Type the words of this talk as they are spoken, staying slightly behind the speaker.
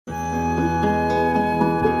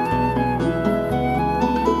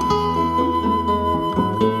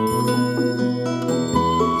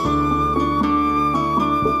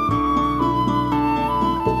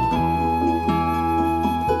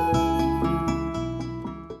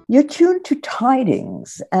You're tuned to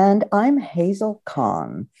Tidings, and I'm Hazel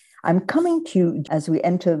Khan. I'm coming to you as we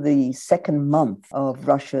enter the second month of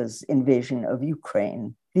Russia's invasion of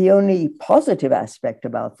Ukraine. The only positive aspect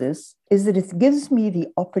about this is that it gives me the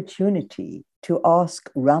opportunity to ask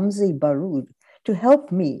Ramzy Baroud to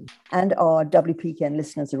help me and our WPKN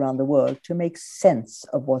listeners around the world to make sense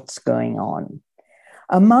of what's going on.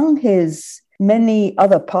 Among his many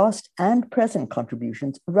other past and present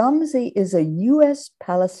contributions, Ramzy is a US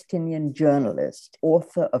Palestinian journalist,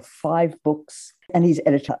 author of 5 books, and he's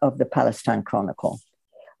editor of the Palestine Chronicle.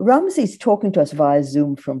 Ramzy's talking to us via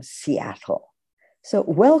Zoom from Seattle. So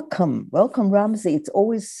welcome, Ramzy. It's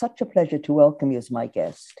always such a pleasure to welcome you as my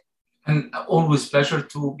guest. And always pleasure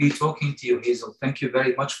to be talking to you, Hazel. Thank you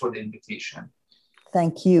very much for the invitation.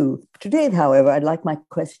 Thank you. Today, however, I'd like my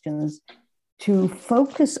questions to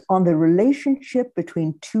focus on the relationship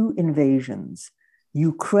between 2 invasions,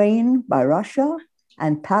 Ukraine by Russia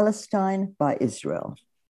and Palestine by Israel.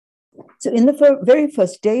 So in the very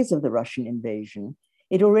first days of the Russian invasion,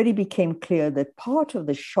 it already became clear that part of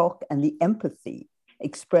the shock and the empathy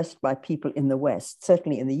expressed by people in the West,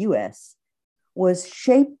 certainly in the US, was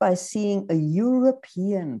shaped by seeing a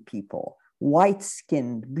European people,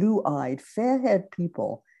 white-skinned, blue-eyed, fair-haired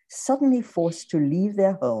people suddenly forced to leave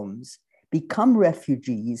their homes, become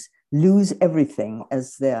refugees, lose everything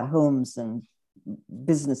as their homes and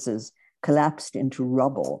businesses collapsed into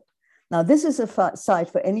rubble. Now, this is a sight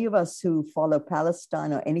for any of us who follow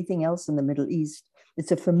Palestine or anything else in the Middle East.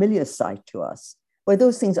 It's a familiar sight to us, where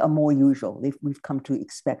those things are more usual. We've come to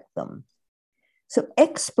expect them. So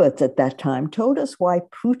experts at that time told us why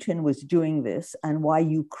Putin was doing this and why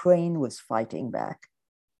Ukraine was fighting back.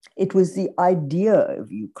 It was the idea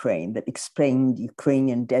of Ukraine that explained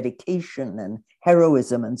Ukrainian dedication and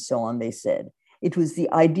heroism and so on, they said. It was the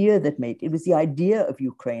idea of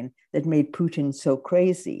Ukraine that made Putin so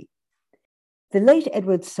crazy. The late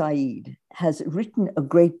Edward Said has written a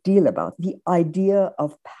great deal about the idea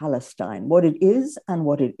of Palestine, what it is and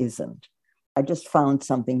what it isn't. I just found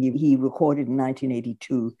something he recorded in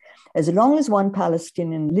 1982. As long as one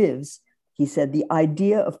Palestinian lives, he said, the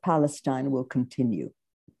idea of Palestine will continue.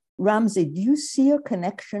 Ramzy, do you see a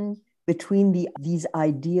connection between these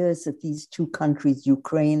ideas that these 2 countries,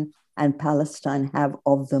 Ukraine and Palestine, have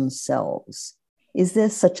of themselves? Is there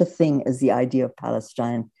such a thing as the idea of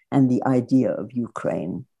Palestine and the idea of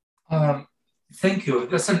Ukraine? Thank you.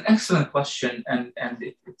 That's an excellent question, and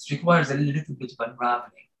it requires a little bit of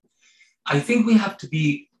unraveling. I think we have to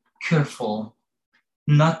be careful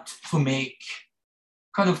not to make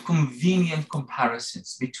kind of convenient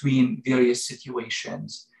comparisons between various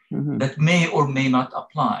situations that may or may not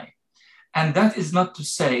apply. And that is not to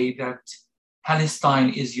say that Palestine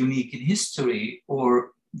is unique in history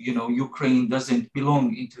or, Ukraine doesn't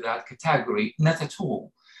belong into that category, not at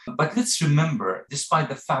all. But let's remember, despite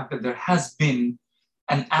the fact that there has been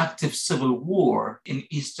an active civil war in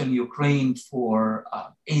eastern Ukraine for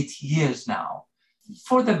 8 years now,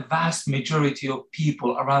 for the vast majority of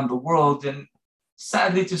people around the world, and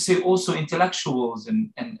sadly to say also intellectuals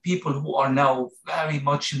and people who are now very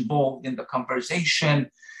much involved in the conversation,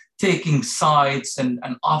 taking sides and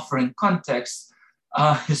offering context,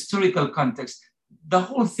 historical context, the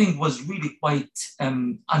whole thing was really quite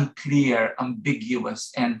unclear,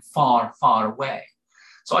 ambiguous, and far, far away.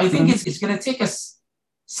 So I think it's going to take us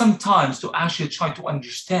some time to actually try to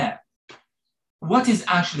understand what is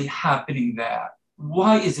actually happening there.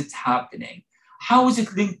 Why is it happening? How is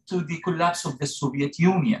it linked to the collapse of the Soviet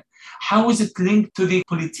Union? How is it linked to the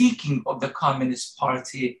politicking of the Communist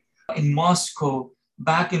Party in Moscow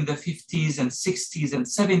back in the 50s and 60s and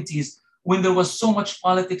 70s, when there was so much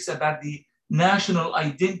politics about the national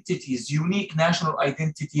identities, unique national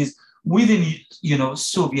identities within,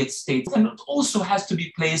 Soviet states? And it also has to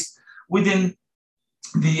be placed within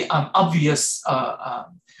the obvious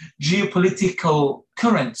geopolitical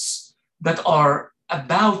currents that are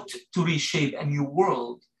about to reshape a new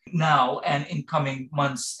world now and in coming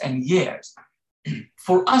months and years.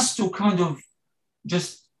 For us to kind of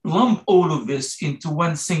just lump all of this into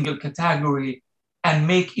one single category and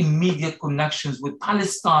make immediate connections with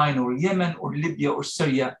Palestine or Yemen or Libya or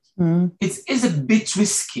Syria, it is a bit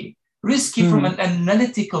risky from an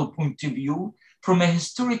analytical point of view, from a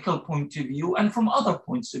historical point of view, and from other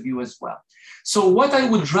points of view as well. So what I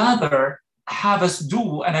would rather have us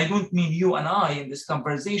do, and I don't mean you and I in this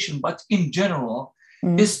conversation, but in general,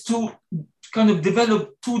 is to kind of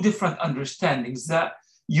develop 2 different understandings: the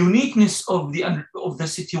uniqueness of the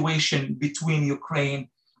situation between Ukraine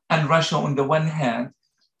and Russia on the one hand,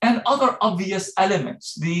 and other obvious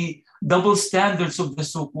elements, the double standards of the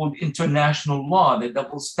so-called international law, the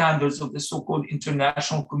double standards of the so-called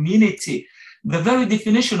international community, the very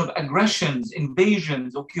definition of aggressions,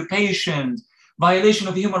 invasions, occupations, violation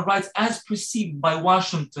of human rights as perceived by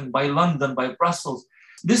Washington, by London, by Brussels.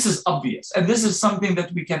 This is obvious. And this is something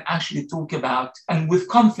that we can actually talk about, and with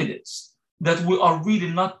confidence that we are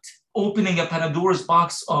really not opening a Pandora's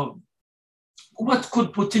box of what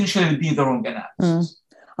could potentially be the wrong analysis.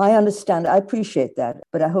 I understand. I appreciate that.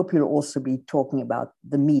 But I hope you'll also be talking about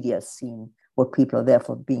the media scene, what people are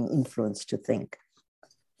therefore being influenced to think.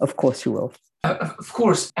 Of course you will. Of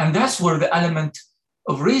course. And that's where the element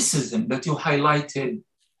of racism that you highlighted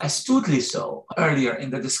astutely so earlier in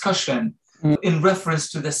the discussion, in reference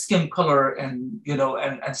to the skin color and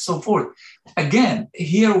so forth. Again,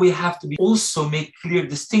 here we have to also make clear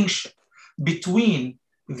distinction between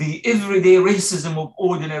the everyday racism of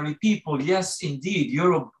ordinary people. Yes, indeed,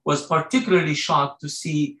 Europe was particularly shocked to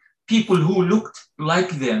see people who looked like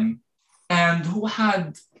them and who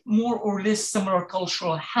had more or less similar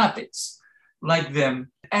cultural habits like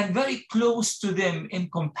them and very close to them in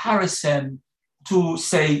comparison to,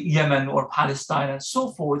 say, Yemen or Palestine and so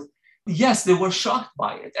forth. Yes, they were shocked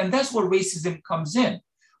by it. And that's where racism comes in,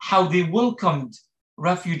 how they welcomed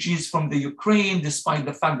refugees from the Ukraine, despite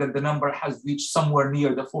the fact that the number has reached somewhere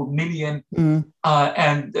near the 4 million,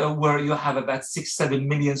 and where you have about 6-7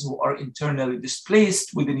 million who are internally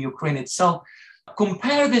displaced within Ukraine itself.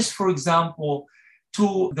 Compare this, for example,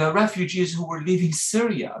 to the refugees who were leaving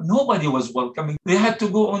Syria. Nobody was welcoming. They had to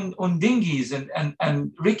go on dinghies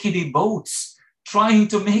and rickety boats, trying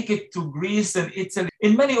to make it to Greece and Italy.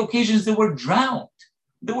 In many occasions, they were drowned.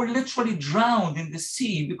 They were literally drowned in the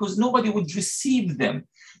sea because nobody would receive them.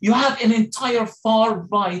 You have an entire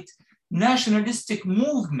far-right nationalistic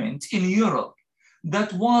movement in Europe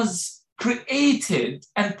that was created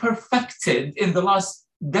and perfected in the last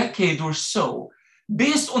decade or so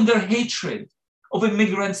based on their hatred of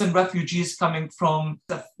immigrants and refugees coming from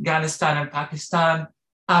Afghanistan and Pakistan,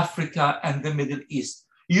 Africa, and the Middle East.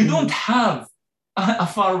 You don't have a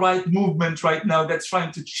far-right movement right now that's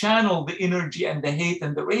trying to channel the energy and the hate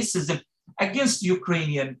and the racism against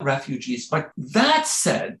Ukrainian refugees. But that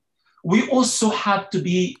said, we also have to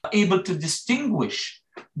be able to distinguish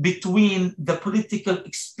between the political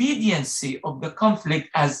expediency of the conflict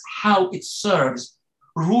as how it serves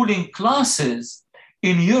ruling classes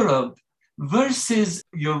in Europe versus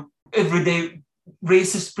your everyday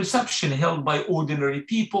racist perception held by ordinary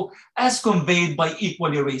people as conveyed by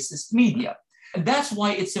equally racist media. And that's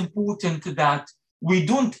why it's important that we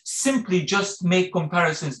don't simply just make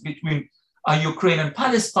comparisons between Ukraine and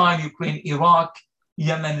Palestine, Ukraine, Iraq,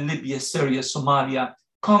 Yemen, Libya, Syria, Somalia,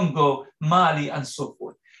 Congo, Mali, and so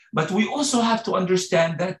forth. But we also have to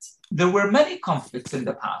understand that there were many conflicts in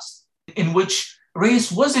the past in which race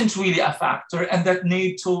wasn't really a factor and that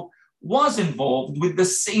NATO was involved with the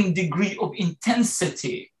same degree of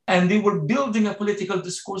intensity. And they were building a political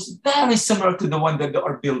discourse very similar to the one that they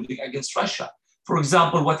are building against Russia. For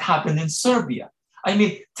example, what happened in Serbia. I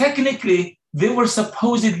mean, technically, they were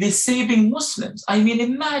supposedly saving Muslims. I mean,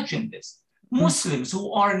 imagine this. Muslims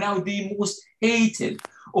who are now the most hated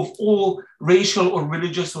of all racial or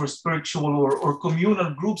religious or spiritual or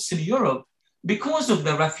communal groups in Europe because of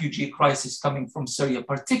the refugee crisis coming from Syria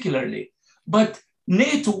particularly. But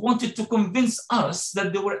NATO wanted to convince us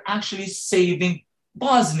that they were actually saving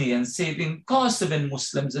Bosnians, saving Kosovan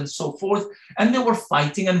Muslims and so forth, and they were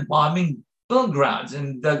fighting and bombing Belgrade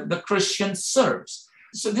and the Christian Serbs.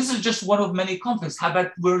 So this is just one of many conflicts. How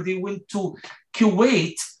about where they went to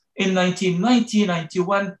Kuwait in 1990,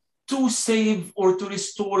 91 to save or to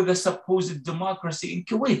restore the supposed democracy in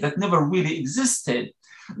Kuwait that never really existed.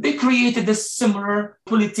 They created a similar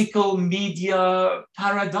political media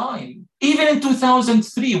paradigm. Even in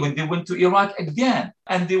 2003, when they went to Iraq again,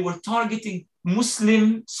 and they were targeting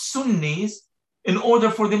Muslim Sunnis in order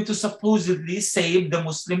for them to supposedly save the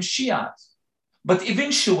Muslim Shias. But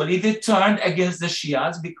eventually they turned against the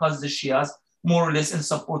Shias because the Shias more or less in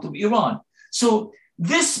support of Iran. So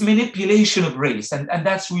this manipulation of race, and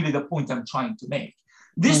that's really the point I'm trying to make,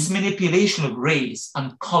 this manipulation of race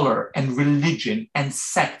and color and religion and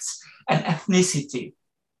sects and ethnicity,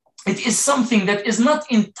 it is something that is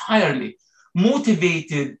not entirely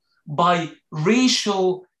motivated by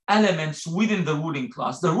racial elements within the ruling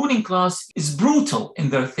class. The ruling class is brutal in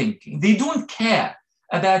their thinking. They don't care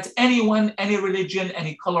about anyone, any religion,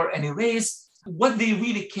 any color, any race. What they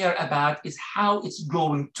really care about is how it's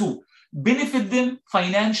going to benefit them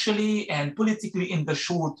financially and politically in the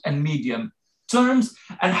short and medium terms,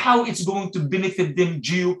 and how it's going to benefit them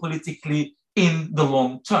geopolitically in the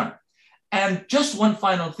long term. And just one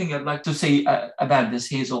final thing I'd like to say about this,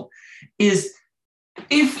 Hazel, is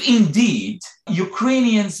if indeed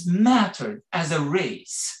Ukrainians mattered as a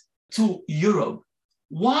race to Europe,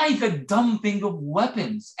 why the dumping of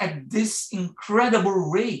weapons at this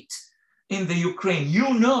incredible rate in the Ukraine?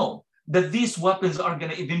 You know that these weapons are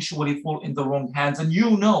going to eventually fall in the wrong hands. And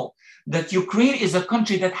you know that Ukraine is a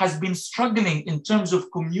country that has been struggling in terms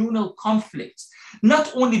of communal conflicts,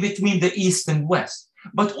 not only between the East and West,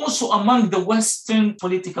 but also among the Western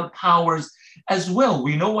political powers as well.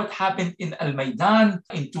 We know what happened in Al-Maidan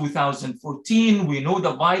in 2014. We know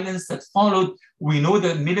the violence that followed. We know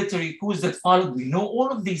the military coups that followed. We know all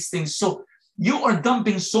of these things. So you are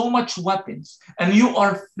dumping so much weapons and you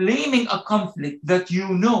are flaming a conflict that you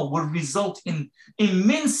know will result in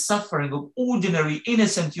immense suffering of ordinary,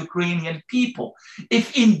 innocent Ukrainian people.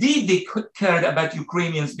 If indeed they cared about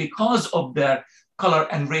Ukrainians because of their color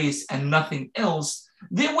and race and nothing else,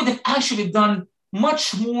 they would have actually done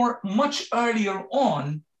much more, much earlier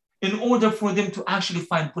on in order for them to actually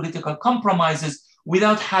find political compromises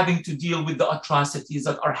without having to deal with the atrocities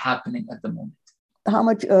that are happening at the moment. How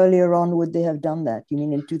much earlier on would they have done that? You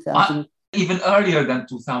mean in 2000? Even earlier than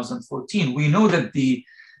 2014. We know that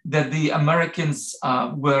the Americans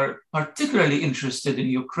were particularly interested in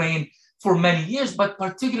Ukraine for many years, but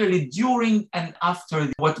particularly during and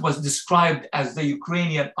after what was described as the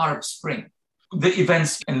Ukrainian Arab Spring, the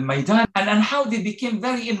events in Maidan, and how they became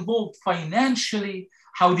very involved financially,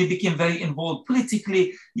 how they became very involved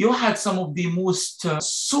politically. You had some of the most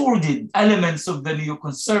sordid elements of the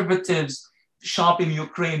neoconservatives shop in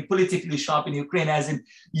Ukraine, politically shop in Ukraine, as in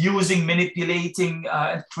using, manipulating,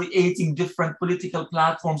 creating different political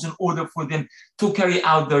platforms in order for them to carry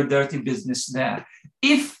out their dirty business there.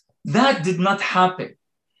 If that did not happen,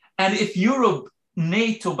 and if Europe,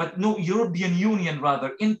 NATO, but no, European Union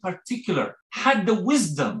rather, in particular, had the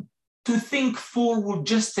wisdom to think forward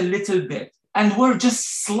just a little bit, and were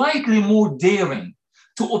just slightly more daring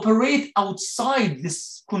to operate outside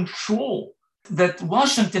this control that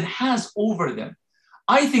Washington has over them,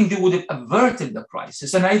 I think they would have averted the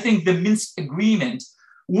crisis. And I think the Minsk agreement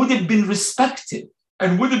would have been respected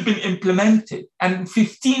and would have been implemented. And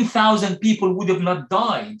 15,000 people would have not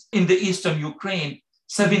died in the eastern Ukraine,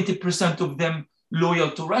 70% of them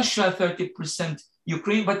loyal to Russia, 30%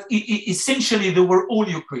 Ukraine. But essentially, they were all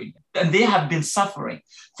Ukrainian. And they have been suffering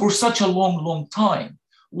for such a long, long time.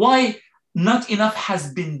 Why not enough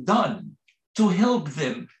has been done to help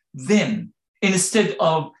them then, instead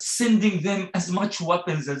of sending them as much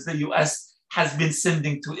weapons as the US has been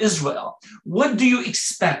sending to Israel? What do you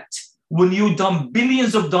expect when you dump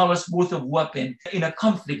billions of dollars worth of weapons in a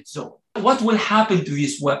conflict zone? What will happen to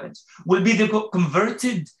these weapons? Will they be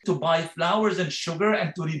converted to buy flowers and sugar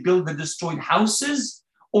and to rebuild the destroyed houses?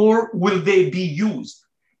 Or will they be used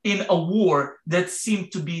in a war that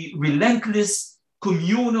seemed to be relentless,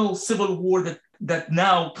 communal civil war that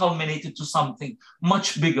now culminated to something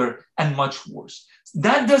much bigger and much worse?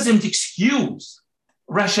 That doesn't excuse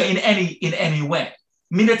Russia in any way.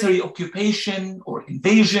 Military occupation or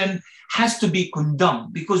invasion has to be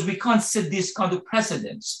condemned, because we can't set these kind of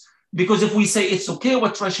precedents. Because if we say it's okay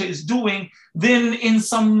what Russia is doing, then in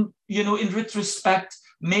some, in retrospect,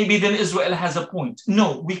 maybe then Israel has a point.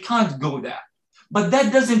 No, we can't go there. But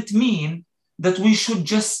that doesn't mean that we should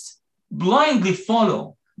just blindly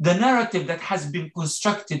follow the narrative that has been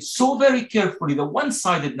constructed so very carefully, the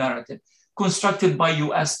one-sided narrative constructed by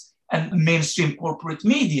US and mainstream corporate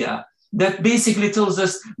media, that basically tells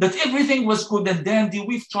us that everything was good and dandy.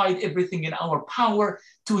 We've tried everything in our power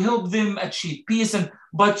to help them achieve peace.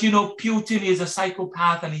 But Putin is a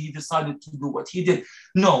psychopath and he decided to do what he did.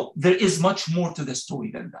 No, there is much more to the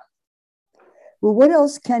story than that. Well, what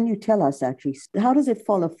else can you tell us, actually? How does it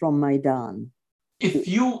follow from Maidan? If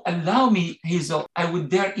you allow me, Hazel, I would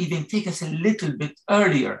dare even take us a little bit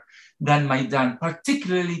earlier than Maidan,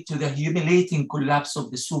 particularly to the humiliating collapse of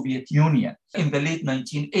the Soviet Union in the late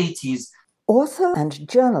 1980s. Author and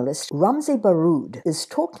journalist Ramzy Baroud is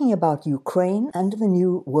talking about Ukraine and the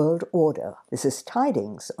New World Order. This is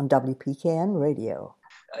Tidings on WPKN Radio.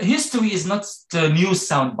 History is not news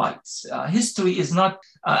sound bites. History is not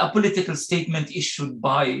a political statement issued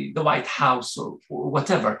by the White House or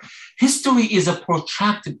whatever. History is a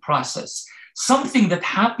protracted process. Something that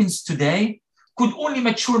happens today could only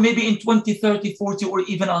mature maybe in 20, 30, 40, or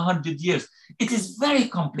even 100 years. It is very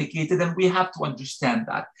complicated, and we have to understand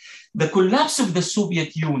that. The collapse of the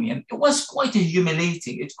Soviet Union, it was quite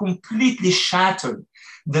humiliating. It completely shattered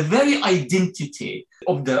the very identity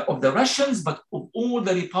of the Russians, but of all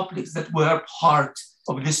the republics that were part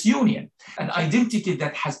of this union. An identity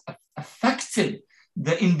that has affected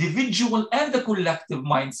the individual and the collective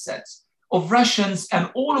mindsets of Russians and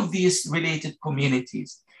all of these related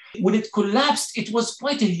communities. When it collapsed, it was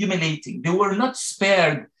quite humiliating. They were not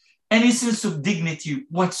spared any sense of dignity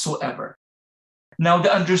whatsoever. Now,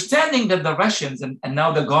 the understanding that the Russians and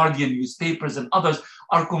now the Guardian newspapers and others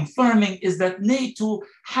are confirming is that NATO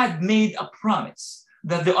had made a promise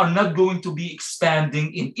that they are not going to be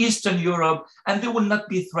expanding in Eastern Europe and they will not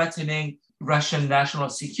be threatening Russian national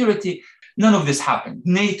security. None of this happened.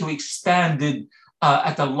 NATO expanded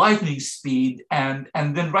at a lightning speed, and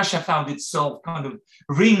then Russia found itself kind of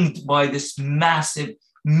ringed by this massive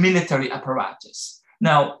military apparatus.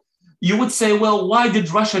 Now, you would say, well, why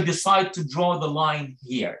did Russia decide to draw the line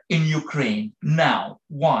here in Ukraine now?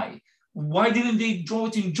 Why? Why didn't they draw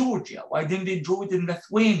it in Georgia? Why didn't they draw it in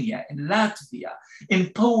Lithuania, in Latvia,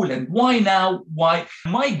 in Poland? Why now? Why?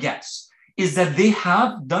 My guess is that they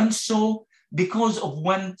have done so because of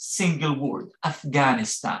one single word,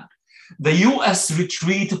 Afghanistan. The US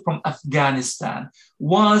retreat from Afghanistan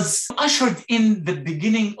was ushered in the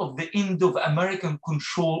beginning of the end of American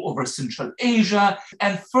control over Central Asia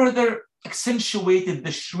and further accentuated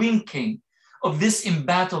the shrinking of this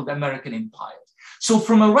embattled American empire. So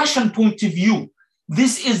from a Russian point of view,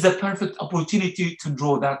 this is the perfect opportunity to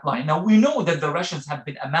draw that line. Now, we know that the Russians have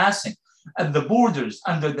been amassing at the borders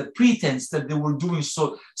under the pretense that they were doing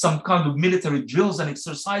so some kind of military drills and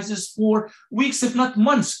exercises for weeks, if not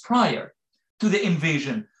months, prior to the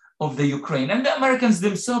invasion of the Ukraine. And the Americans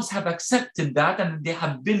themselves have accepted that, and they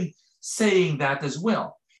have been saying that as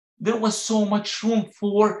well. There was so much room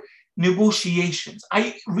for negotiations.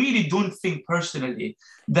 I really don't think personally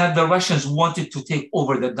that the Russians wanted to take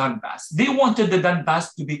over the Donbass. They wanted the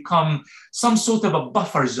Donbass to become some sort of a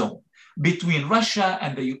buffer zone between Russia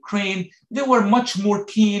and the Ukraine. They were much more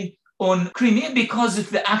keen on Crimea because of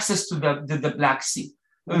the access to the Black Sea.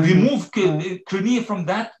 Remove Crimea from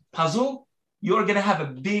that puzzle, you're going to have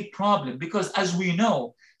a big problem because, as we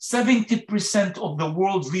know, 70% of the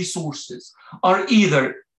world's resources are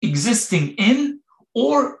either existing in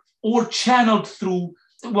or channeled through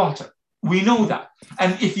water. We know that.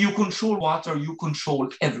 And if you control water, you control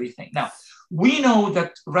everything. Now, we know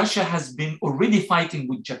that Russia has been already fighting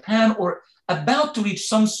with Japan or about to reach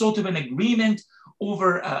some sort of an agreement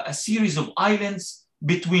over a series of islands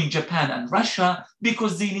between Japan and Russia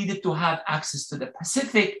because they needed to have access to the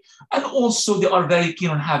Pacific. And also they are very keen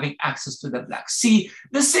on having access to the Black Sea,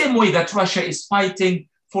 the same way that Russia is fighting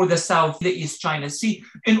for the South, the East China Sea,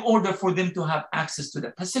 in order for them to have access to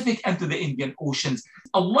the Pacific and to the Indian Oceans.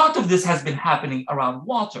 A lot of this has been happening around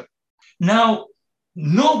water. Now,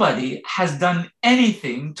 nobody has done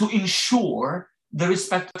anything to ensure the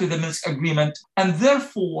respect to the Minsk agreement, and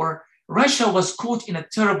therefore Russia was caught in a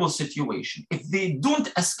terrible situation. If they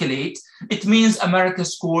don't escalate, it means America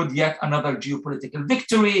scored yet another geopolitical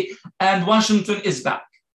victory, and Washington is back.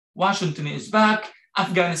 Washington is back.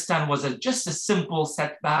 Afghanistan was just a simple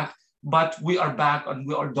setback, but we are back and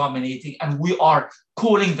we are dominating and we are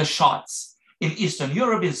calling the shots in Eastern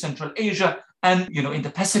Europe, in Central Asia, and in the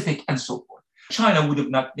Pacific and so forth. China would have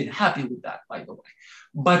not been happy with that, by the way.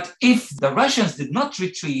 But if the Russians did not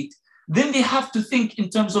retreat, then they have to think in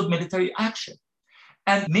terms of military action.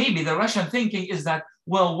 And maybe the Russian thinking is that,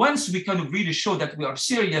 well, once we kind of really show that we are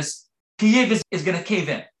serious, Kiev is going to cave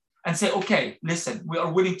in and say, okay, listen, we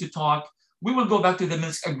are willing to talk. We will go back to the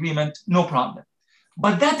Minsk agreement, no problem.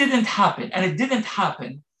 But that didn't happen. And it didn't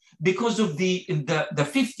happen because of the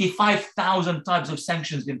 55,000 types of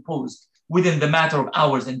sanctions imposed within the matter of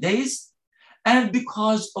hours and days, and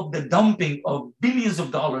because of the dumping of billions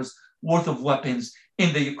of dollars worth of weapons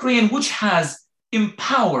in the Ukraine, which has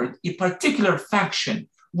empowered a particular faction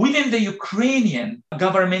within the Ukrainian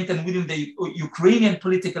government and within the Ukrainian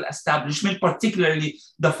political establishment, particularly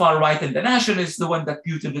the far right and the nationalists, the one that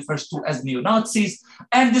Putin refers to as neo-Nazis.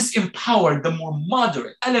 And this empowered the more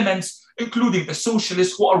moderate elements, including the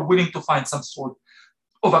socialists who are willing to find some sort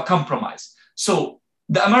of a compromise. So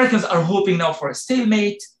the Americans are hoping now for a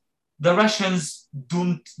stalemate. The Russians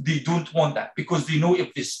don't want that because they know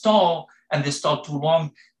if they stall and they stall too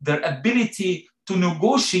long, their ability to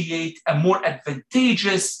negotiate a more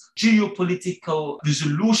advantageous geopolitical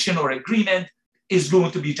resolution or agreement is going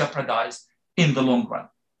to be jeopardized in the long run.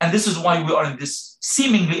 And this is why we are in this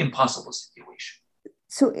seemingly impossible situation.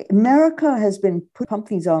 So America has been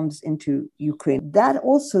pumping these arms into Ukraine. That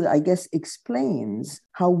also, I guess, explains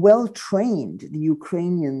how well trained the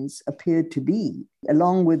Ukrainians appeared to be,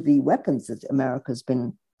 along with the weapons that America's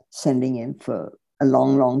been sending in for a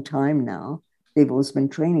long, long time now. They've also been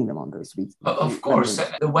training them on those weapons. Of course,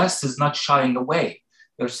 the West is not shying away.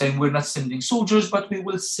 They're saying we're not sending soldiers, but we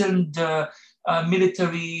will send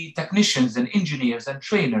military technicians and engineers and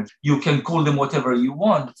trainers. You can call them whatever you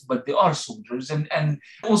want, but they are soldiers. And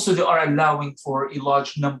also they are allowing for a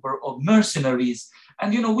large number of mercenaries.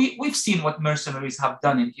 And, we've seen what mercenaries have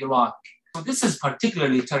done in Iraq. So this is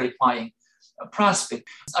particularly terrifying prospect.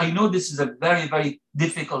 I know this is a very, very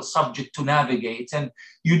difficult subject to navigate, and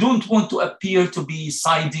you don't want to appear to be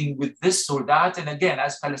siding with this or that. And again,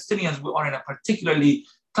 as Palestinians, we are in a particularly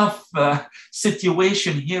tough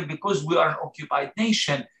situation here because we are an occupied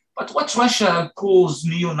nation. But what Russia calls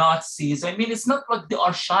neo-Nazis, it's not like they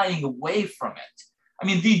are shying away from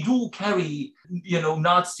it. They do carry,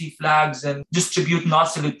 Nazi flags and distribute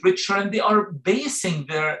Nazi literature, and they are basing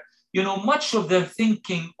their much of their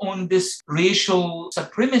thinking on this racial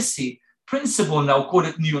supremacy principle. Now, call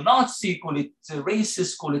it neo-Nazi, call it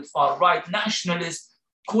racist, call it far-right nationalist,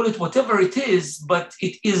 call it whatever it is, but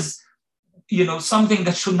it is, something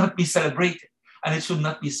that should not be celebrated and it should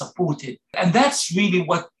not be supported. And that's really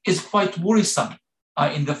what is quite worrisome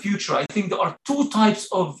in the future. I think there are two types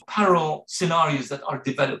of parallel scenarios that are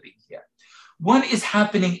developing here. One is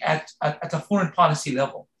happening at a foreign policy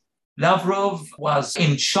level. Lavrov was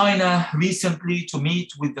in China recently to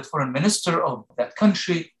meet with the foreign minister of that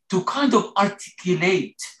country to kind of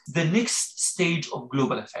articulate the next stage of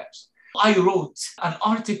global affairs. I wrote an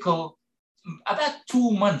article about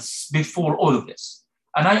 2 months before all of this,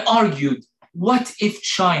 and I argued, what if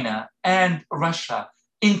China and Russia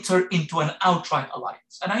enter into an outright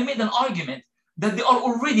alliance? And I made an argument that they are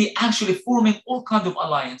already actually forming all kinds of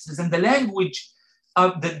alliances, and the language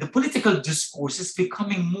the political discourse is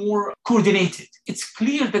becoming more coordinated. It's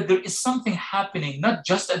clear that there is something happening, not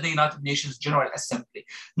just at the United Nations General Assembly,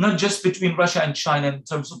 not just between Russia and China in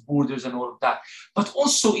terms of borders and all of that, but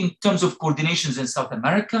also in terms of coordinations in South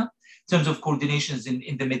America, in terms of coordinations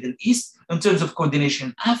in the Middle East, in terms of coordination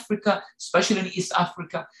in Africa, especially in East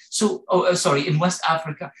Africa. In West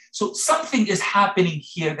Africa. So something is happening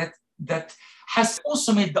here that has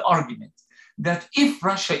also made the argument that if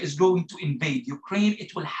Russia is going to invade Ukraine,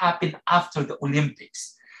 it will happen after the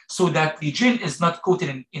Olympics, so that the region is not caught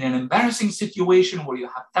in an embarrassing situation where you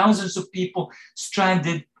have thousands of people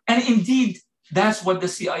stranded. And indeed, that's what the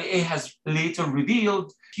CIA has later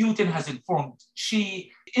revealed. Putin has informed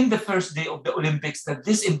Xi in the first day of the Olympics that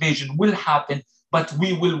this invasion will happen, but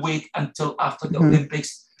we will wait until after the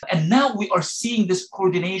Olympics. And now we are seeing this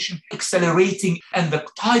coordination accelerating, and the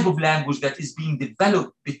type of language that is being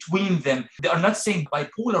developed between them. They are not saying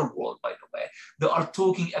bipolar world, by the way. They are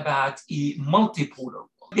talking about a multipolar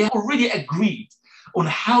world. They have already agreed on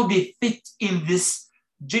how they fit in this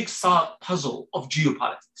jigsaw puzzle of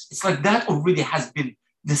geopolitics. It's like that already has been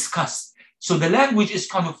discussed. So the language is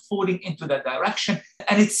kind of falling into that direction.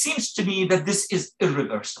 And it seems to me that this is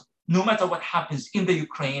irreversible. No matter what happens in the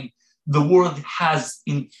Ukraine, the world has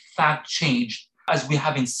in fact changed, as we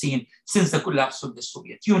haven't seen since the collapse of the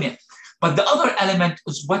Soviet Union. But the other element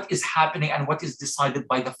is what is happening and what is decided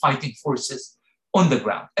by the fighting forces on the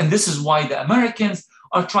ground. And this is why the Americans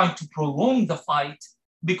are trying to prolong the fight,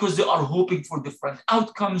 because they are hoping for different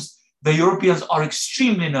outcomes. The Europeans are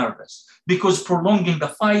extremely nervous because prolonging the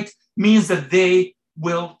fight means that they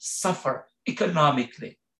will suffer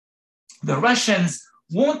economically. The Russians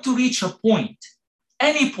want to reach a point,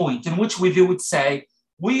 any point in which they would say,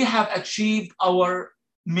 we have achieved our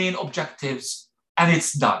main objectives and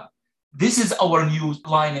it's done. This is our new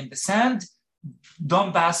line in the sand.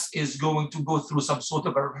 Donbass is going to go through some sort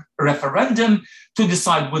of a referendum to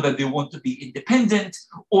decide whether they want to be independent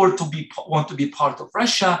or want to be part of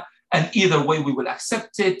Russia. And either way, we will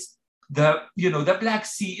accept it. The Black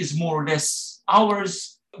Sea is more or less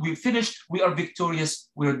ours. We finished, we are victorious,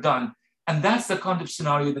 we're done. And that's the kind of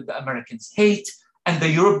scenario that the Americans hate. And the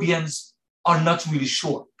Europeans are not really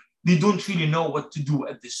sure. They don't really know what to do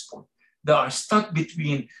at this point. They are stuck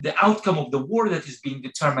between the outcome of the war that is being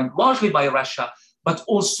determined largely by Russia, but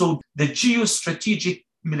also the geostrategic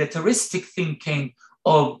militaristic thinking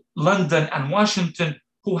of London and Washington,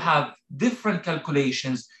 who have different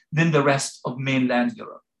calculations than the rest of mainland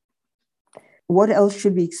Europe. What else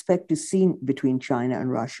should we expect to see between China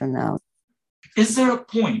and Russia now? Is there a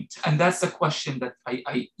point, and that's the question that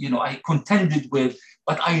I contended with,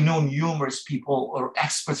 but I know numerous people or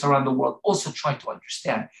experts around the world also try to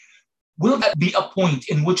understand. Will there be a point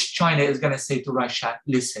in which China is going to say to Russia,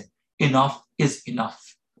 listen, enough is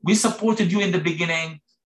enough. We supported you in the beginning,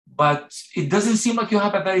 but it doesn't seem like you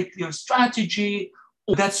have a very clear strategy.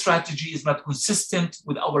 Or that strategy is not consistent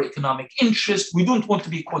with our economic interest. We don't want to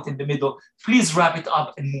be caught in the middle. Please wrap it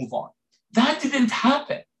up and move on. That didn't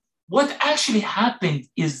happen. What actually happened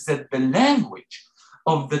is that the language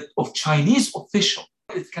of Chinese officials,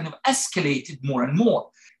 it kind of escalated more and more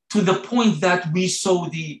to the point that we saw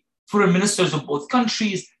the foreign ministers of both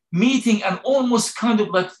countries meeting and almost kind of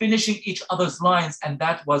like finishing each other's lines. And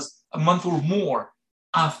that was a month or more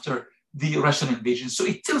after the Russian invasion. So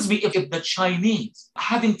it tells me if the Chinese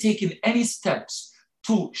hadn't taken any steps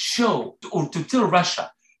to show or to tell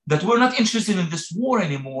Russia that we're not interested in this war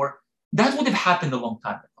anymore, that would have happened a long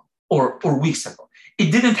time ago or weeks ago.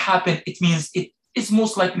 It didn't happen. It means it's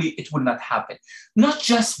most likely it will not happen. Not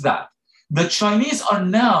just that, the Chinese are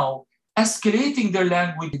now escalating their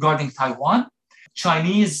language regarding Taiwan.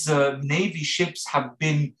 Chinese Navy ships have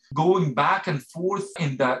been going back and forth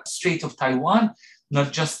in the Strait of Taiwan.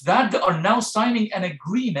 Not just that, they are now signing an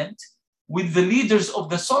agreement with the leaders of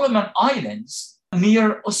the Solomon Islands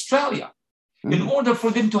near Australia in order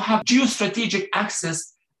for them to have geostrategic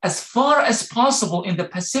access as far as possible in the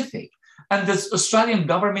Pacific. And the Australian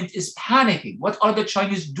government is panicking. What are the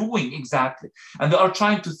Chinese doing exactly? And they are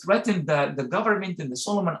trying to threaten the government in the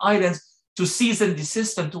Solomon Islands to cease and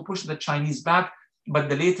desist and to push the Chinese back. But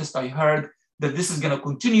the latest I heard that this is going to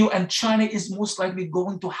continue, and China is most likely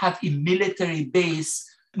going to have a military base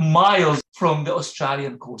miles from the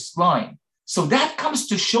Australian coastline. So that comes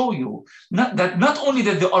to show you not only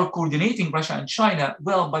that they are coordinating Russia and China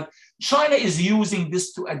well, but China is using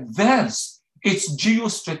this to advance its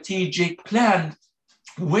geostrategic plan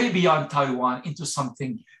way beyond Taiwan into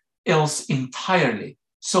something else entirely.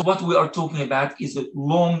 So what we are talking about is a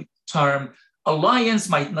long-term alliance,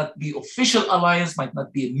 might not be official alliance, might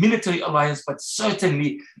not be a military alliance, but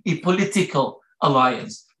certainly a political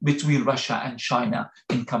alliance between Russia and China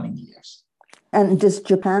in coming years. And does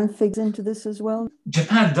Japan figure into this as well?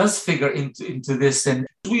 Japan does figure into this. And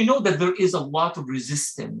we know that there is a lot of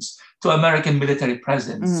resistance to American military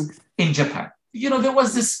presence in Japan. You know, there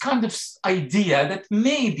was this kind of idea that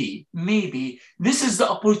maybe this is the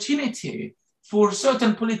opportunity for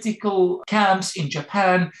certain political camps in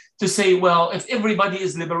Japan to say, well, if everybody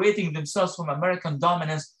is liberating themselves from American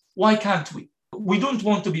dominance, why can't we? We don't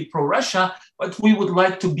want to be pro-Russia, but we would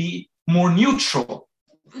like to be more neutral,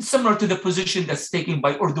 similar to the position that's taken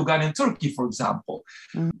by Erdogan in Turkey, for example.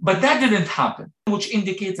 But that didn't happen, which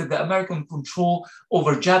indicates that the American control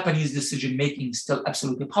over Japanese decision-making is still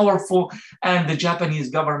absolutely powerful. And the Japanese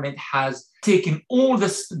government has taken all the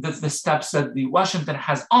steps that the Washington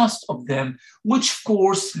has asked of them, which of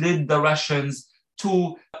course led the Russians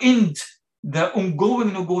to end the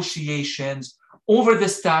ongoing negotiations over the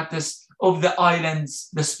status of the islands,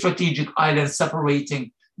 the strategic islands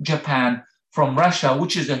separating Japan from Russia,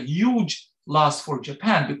 which is a huge loss for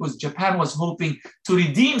Japan because Japan was hoping to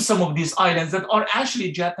redeem some of these islands that are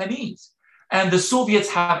actually Japanese. And the Soviets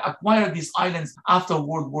have acquired these islands after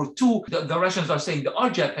World War II. The Russians are saying they are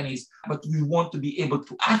Japanese, but we want to be able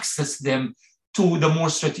to access them to the more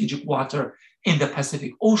strategic water in the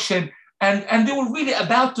Pacific Ocean. And they were really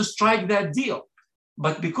about to strike that deal.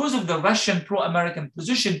 But because of the Russian pro-American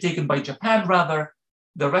position taken by Japan, rather,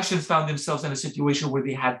 the Russians found themselves in a situation where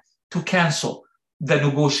they had to cancel the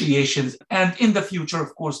negotiations. And in the future,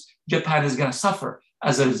 of course, Japan is going to suffer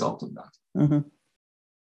as a result of that.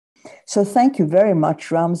 So thank you very much,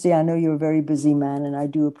 Ramzi. I know you're a very busy man, and I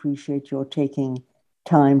do appreciate your taking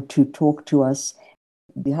time to talk to us.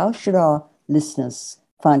 How should our listeners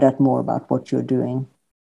find out more about what you're doing?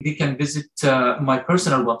 They can visit my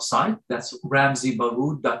personal website. That's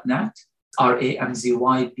ramzybaroud.net,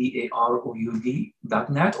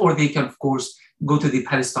 ramzybaroud.net, or they can, of course, go to the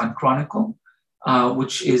Palestine Chronicle,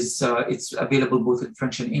 which is it's available both in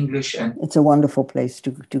French and English. And it's a wonderful place to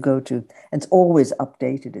go to. It's always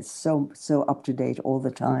updated. It's so up to date all the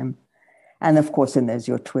time. And of course, then there's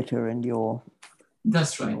your Twitter and your...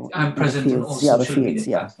 That's right. I'm present on all social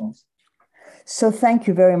media platforms. So thank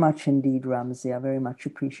you very much indeed, Ramzi. I very much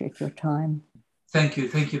appreciate your time. Thank you.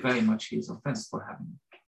 Thank you very much, Hazel. Thanks for having me.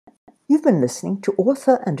 You've been listening to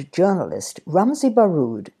author and journalist Ramzi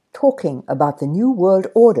Baroud talking about the New World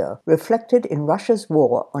Order reflected in Russia's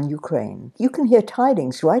war on Ukraine. You can hear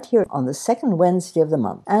Tidings right here on the second Wednesday of the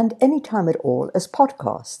month and anytime at all as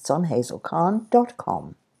podcasts on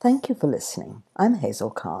hazelkhan.com. Thank you for listening. I'm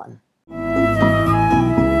Hazel Khan.